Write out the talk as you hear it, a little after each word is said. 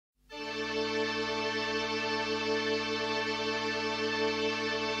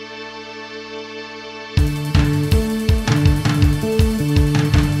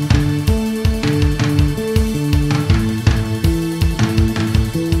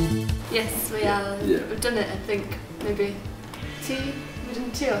Yes, we are. Yeah. We've done it, I think, maybe we've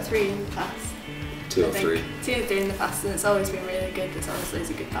done 2 or 3 in the past. 2 or 3. 2 or 3 in the past, and it's always been really good. There's always loads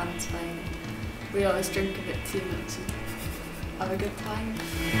of good bands playing. We always drink a bit too much and have a good time.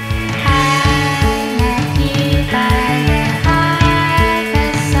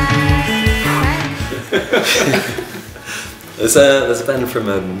 There's a band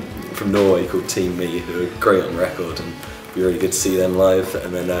from Norway called Team Me who are great on record, and it'd be really good to see them live.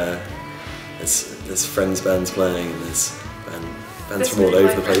 And then there's friends bands playing, and there's bands from all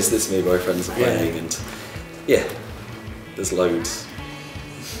over the place. This Me Boyfriends are playing, and yeah, there's loads.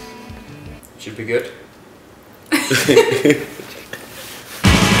 Should be good.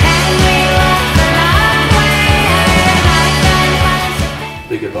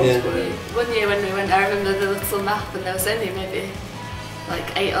 Bigger bands playing. One year when we went, I remember the little map, and there was only maybe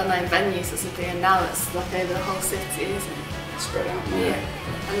like 8 or 9 venues or something, and now it's like over the whole city, isn't it? Spread out. Yeah.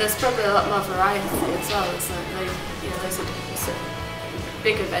 And there's probably a lot more variety as well. It's like loads of different sort of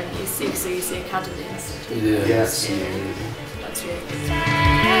bigger venues. So you see Academy and stuff. Yes. That's really good.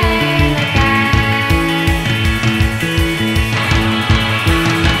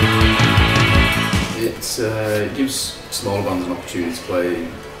 It gives smaller bands an opportunity to play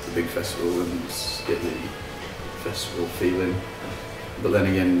the big festival and get the festival feeling. But then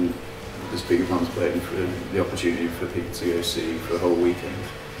again, there's bigger bands playing for the opportunity for people to go see for a whole weekend.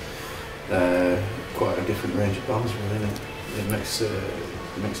 Quite a different range of bands, really. It makes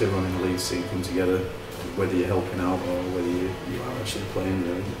everyone in the Leeds scene come together, whether you're helping out or whether you are actually playing,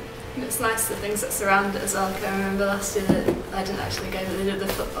 really. And it's nice the things that surround it as well. I remember last year that I didn't actually go, but they did the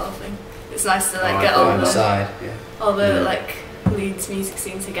football thing. It's nice to get all the like Leeds music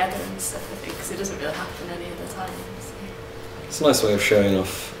scene together and stuff. I think because it doesn't really happen any other time. So. It's a nice way of showing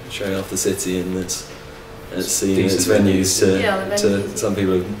off the city and its scene, its venues to some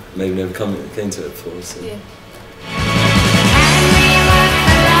people who maybe never came to it before. So. Yeah.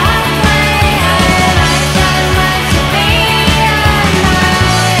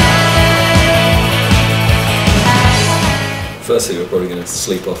 Firstly, we're probably going to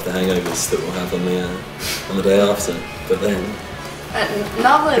sleep off the hangovers that we'll have on the day after, but then...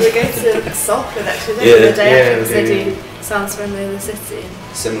 normally we go to Salford actually, the day after, because they do Sounds Friendly in the City.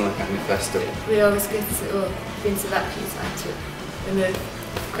 Similar kind of festival. We always go to, been to that a few times, but in the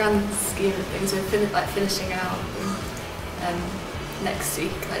grand scheme of things, we're finishing out next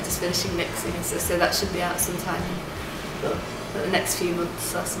week, just finishing mixing and stuff, so that should be out sometime for the next few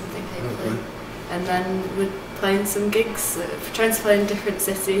months or something, hopefully. And then we're playing some gigs, we're trying to play in different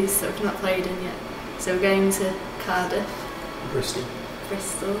cities that we've not played in yet. So we're going to Cardiff, Bristol,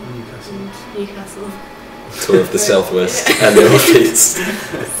 Newcastle. And Newcastle. Tour of the Southwest and the North East.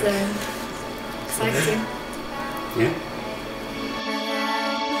 So exciting. Yeah.